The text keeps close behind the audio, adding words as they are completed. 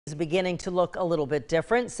Is beginning to look a little bit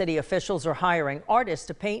different. City officials are hiring artists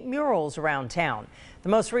to paint murals around town. The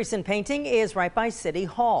most recent painting is right by City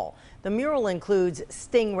Hall. The mural includes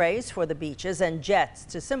stingrays for the beaches and jets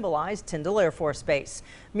to symbolize Tyndall Air Force Base.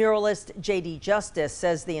 Muralist J.D. Justice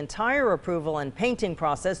says the entire approval and painting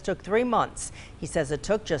process took 3 months. He says it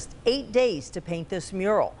took just 8 days to paint this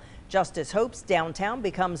mural. Justice hopes downtown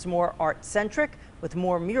becomes more art-centric with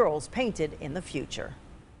more murals painted in the future.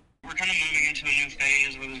 We're kind of moving into a new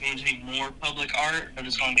phase where there's going to be more public art, but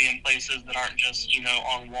it's going to be in places that aren't just,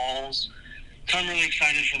 on walls. So I'm really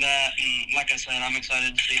excited for that. And like I said, I'm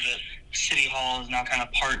excited to see that City Hall is now kind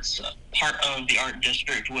of part of the art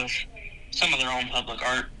district with some of their own public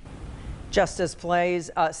art. Justice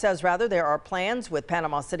says there are plans with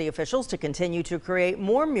Panama City officials to continue to create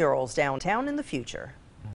more murals downtown in the future.